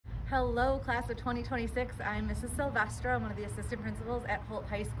Hello, class of 2026. I'm Mrs. Silvestre. I'm one of the assistant principals at Holt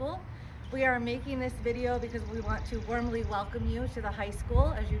High School. We are making this video because we want to warmly welcome you to the high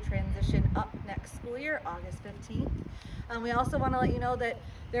school as you transition up next school year, August 15th. We also want to let you know that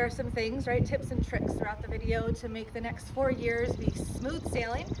there are some things, right, tips and tricks throughout the video to make the next 4 years be smooth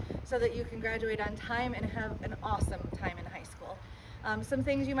sailing so that you can graduate on time and have an awesome time in high school. Some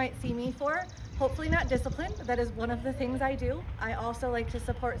things you might see me for, hopefully not discipline. That is one of the things I do. I also like to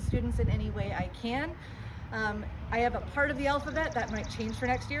support students in any way I can. I have a part of the alphabet that might change for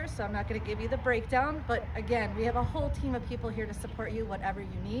next year, so I'm not going to give you the breakdown, but again, we have a whole team of people here to support you whatever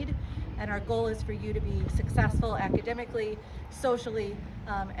you need, and our goal is for you to be successful academically, socially,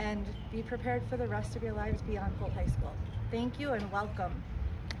 and be prepared for the rest of your lives beyond Holt High School. Thank you and welcome.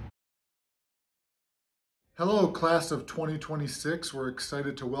 Hello, class of 2026. We're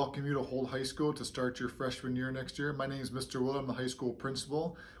excited to welcome you to Holt High School to start your freshman year next year. My name is Mr. Will. I'm the high school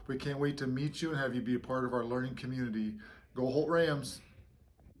principal. We can't wait to meet you and have you be a part of our learning community. Go Holt Rams!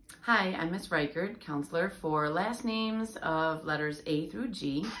 Hi, I'm Ms. Reichert, counselor for last names of letters A through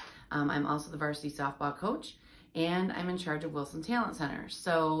G. I'm also the varsity softball coach, and I'm in charge of Wilson Talent Center.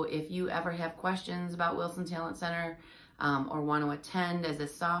 So if you ever have questions about Wilson Talent Center, or want to attend as a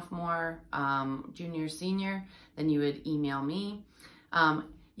sophomore, junior, senior, then you would email me.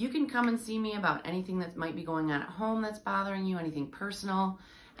 You can come and see me about anything that might be going on at home that's bothering you, anything personal,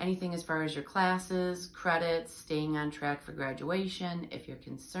 anything as far as your classes, credits, staying on track for graduation. If you're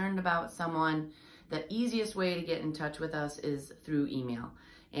concerned about someone, the easiest way to get in touch with us is through email.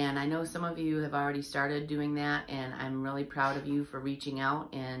 And I know some of you have already started doing that, and I'm really proud of you for reaching out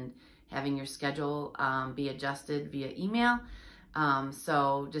and having your schedule be adjusted via email.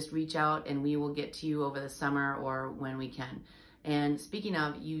 So just reach out and we will get to you over the summer or when we can. And speaking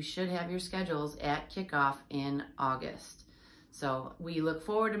of, you should have your schedules at kickoff in August. So we look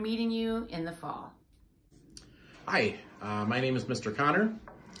forward to meeting you in the fall. Hi, my name is Mr. Connor.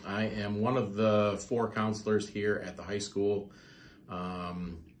 I am one of the 4 counselors here at the high school.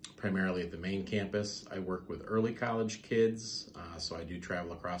 Primarily at the main campus. I work with early college kids, so I do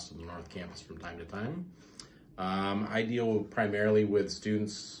travel across to the North Campus from time to time. I deal primarily with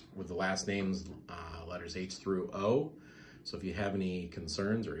students with the last names, letters H through O. So if you have any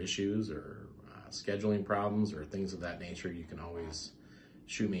concerns or issues or scheduling problems or things of that nature, you can always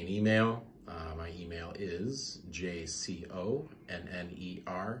shoot me an email. My email is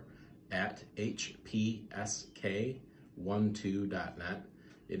jconner@hpsk12.net.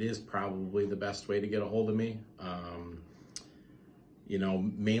 It is probably the best way to get a hold of me. You know,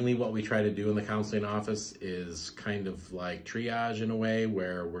 mainly what we try to do in the counseling office is kind of like triage in a way,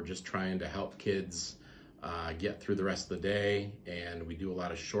 where we're just trying to help kids get through the rest of the day. And we do a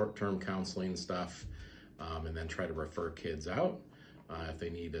lot of short-term counseling stuff, and then try to refer kids out if they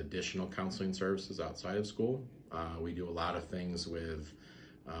need additional counseling services outside of school. We do a lot of things with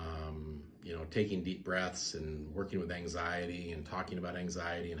you know, taking deep breaths and working with anxiety and talking about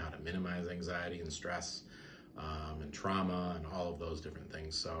anxiety and how to minimize anxiety and stress and trauma and all of those different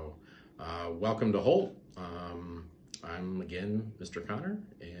things. So welcome to Holt. I'm again Mr. Connor,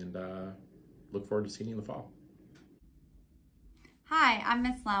 and look forward to seeing you in the fall. Hi, I'm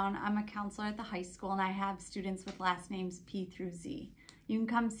Miss Lown. I'm a counselor at the high school, and I have students with last names P through Z. You can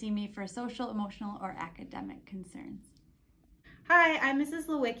come see me for social, emotional, or academic concerns. Hi, I'm Mrs.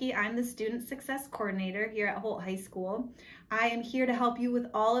 Lewicki. I'm the Student Success Coordinator here at Holt High School. I am here to help you with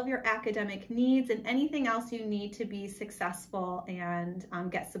all of your academic needs and anything else you need to be successful and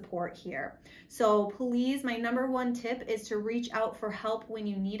get support here. So please, my #1 tip is to reach out for help when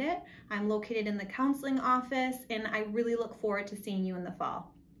you need it. I'm located in the counseling office, and I really look forward to seeing you in the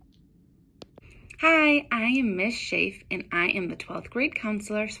fall. Hi, I am Miss Schaaf, and I am the 12th grade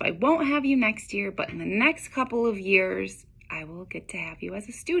counselor, so I won't have you next year, but in the next couple of years, I will get to have you as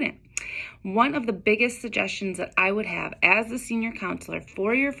a student. One of the biggest suggestions that I would have as a senior counselor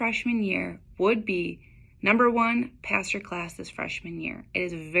for your freshman year would be, #1, pass your class this freshman year. It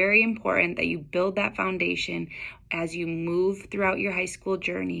is very important that you build that foundation as you move throughout your high school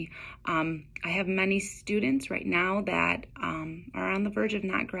journey. I have many students right now that are on the verge of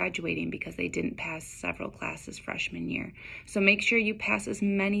not graduating because they didn't pass several classes freshman year. So make sure you pass as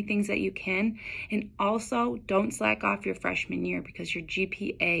many things that you can, and also don't slack off your freshman year because your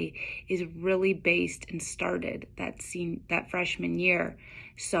GPA is really based and started that freshman year.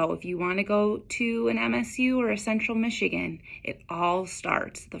 So if you want to go to an MSU or a Central Michigan, it all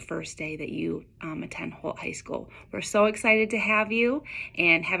starts the first day that you attend Holt High School. We're so excited to have you,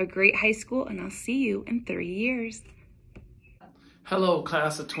 and have a great high school, and I'll see you in 3 years. Hello,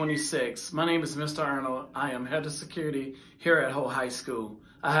 class of 26. My name is Mr. Arnold. I am head of security here at Holt High School.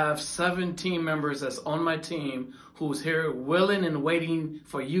 I have 7 team members that's on my team who's here willing and waiting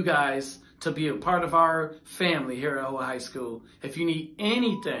for you guys to be a part of our family here at Holt High School. If you need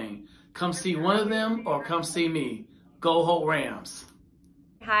anything, come see one of them or come see me. Go Holt Rams.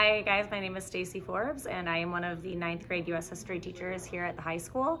 Hi guys, my name is Stacy Forbes and I am one of the 9th grade U.S. history teachers here at the high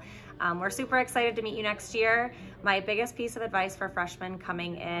school. We're super excited to meet you next year. My biggest piece of advice for freshmen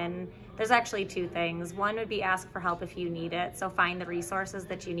coming in, there's actually 2 things. One would be ask for help if you need it, so find the resources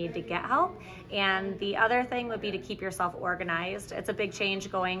that you need to get help. And the other thing would be to keep yourself organized. It's a big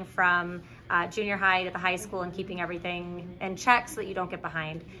change going from junior high to the high school and keeping everything in check so that you don't get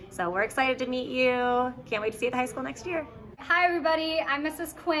behind. So we're excited to meet you. Can't wait to see you at the high school next year. Hi everybody, I'm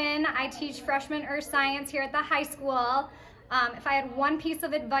Mrs. Quinn. I teach freshman earth science here at the high school. If I had one piece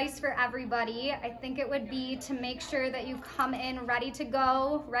of advice for everybody, I think it would be to make sure that you come in ready to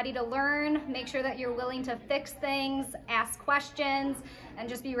go, ready to learn, make sure that you're willing to fix things, ask questions, and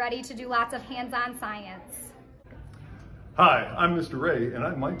just be ready to do lots of hands-on science. Hi, I'm Mr. Ray, and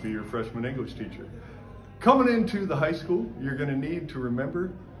I might be your freshman English teacher. Coming into the high school, you're going to need to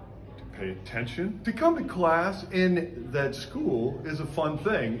remember pay attention. To come to class in that school is a fun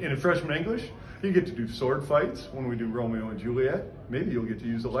thing. And in freshman English, you get to do sword fights when we do Romeo and Juliet. Maybe you'll get to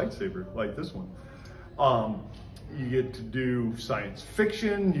use a lightsaber like this one. You get to do science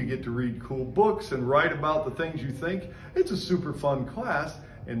fiction, you get to read cool books and write about the things you think. It's a super fun class,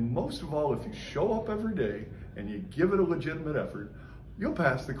 and most of all, if you show up every day and you give it a legitimate effort, you'll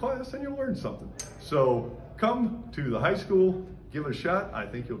pass the class and you'll learn something. So come to the high school, give it a shot. I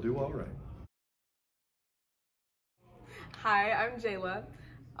think you'll do all right. Hi, I'm Jayla.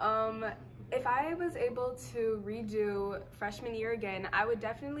 If I was able to redo freshman year again, I would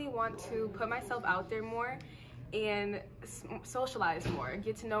definitely want to put myself out there more and socialize more,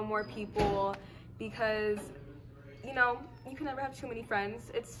 get to know more people, because, you know, you can never have too many friends.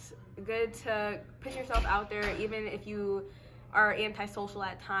 It's good to put yourself out there, even if you are antisocial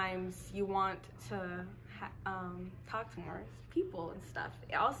at times. You want to talk to more people and stuff.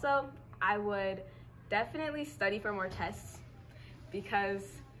 Also, I would definitely study for more tests, because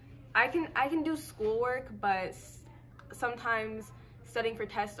I can do schoolwork, but sometimes studying for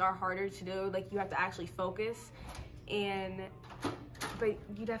tests are harder to do. Like, you have to actually focus, but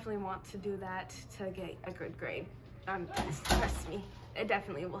you definitely want to do that to get a good grade on tests. Trust me, it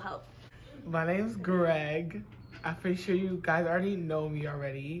definitely will help. My name's Greg. I'm pretty sure you guys already know me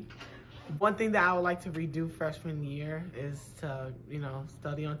already. One thing that I would like to redo freshman year is to,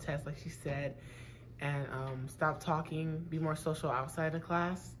 study on tests, like she said, and stop talking, be more social outside of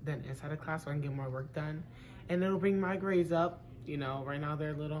class than inside of class so I can get more work done. And it'll bring my grades up. Right now they're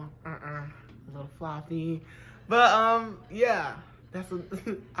a little floppy. But yeah, that's what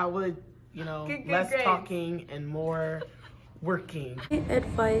I would, good less grades. Talking and more working. My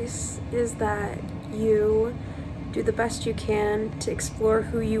advice is that you do the best you can to explore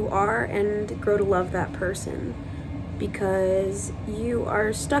who you are and grow to love that person, because you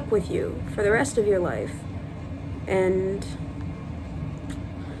are stuck with you for the rest of your life, and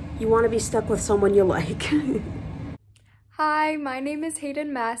you want to be stuck with someone you like. Hi, my name is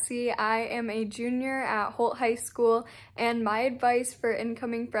Hayden Massey. I am a junior at Holt High School, and my advice for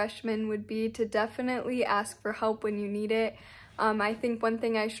incoming freshmen would be to definitely ask for help when you need it. I think one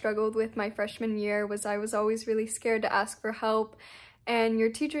thing I struggled with my freshman year was I was always really scared to ask for help, and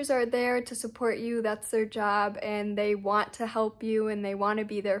your teachers are there to support you. That's their job, and they want to help you and they want to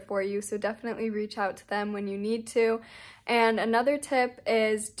be there for you, so definitely reach out to them when you need to. And another tip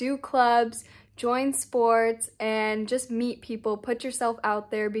is do clubs, join sports, and just meet people. Put yourself out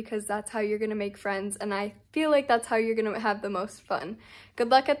there, because that's how you're gonna make friends, and I feel like that's how you're gonna have the most fun. Good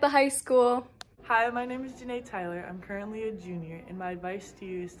luck at the high school. Hi, my name is Janae Tyler. I'm currently a junior, and my advice to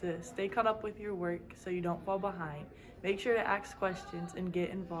you is to stay caught up with your work so you don't fall behind. Make sure to ask questions and get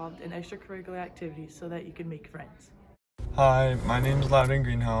involved in extracurricular activities so that you can make friends. Hi, my name is Loudon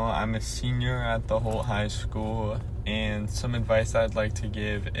Greenhill. I'm a senior at the Holt High School, and some advice I'd like to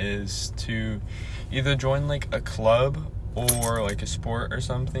give is to either join like a club or like a sport or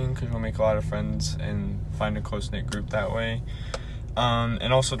something, because you'll make a lot of friends and find a close-knit group that way.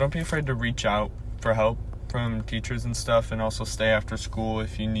 And also, don't be afraid to reach out for help from teachers and stuff, and also stay after school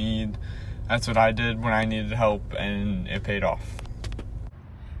if you need. That's what I did when I needed help, and it paid off.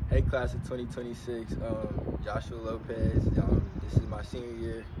 Hey, class of 2026, Joshua Lopez. This is my senior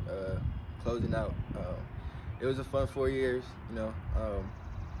year, closing out. It was a fun 4 years,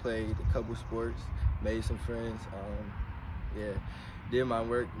 played a couple sports, made some friends, yeah, did my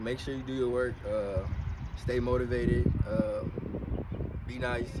work. Make sure you do your work, stay motivated, be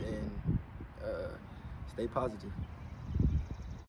nice, and stay positive.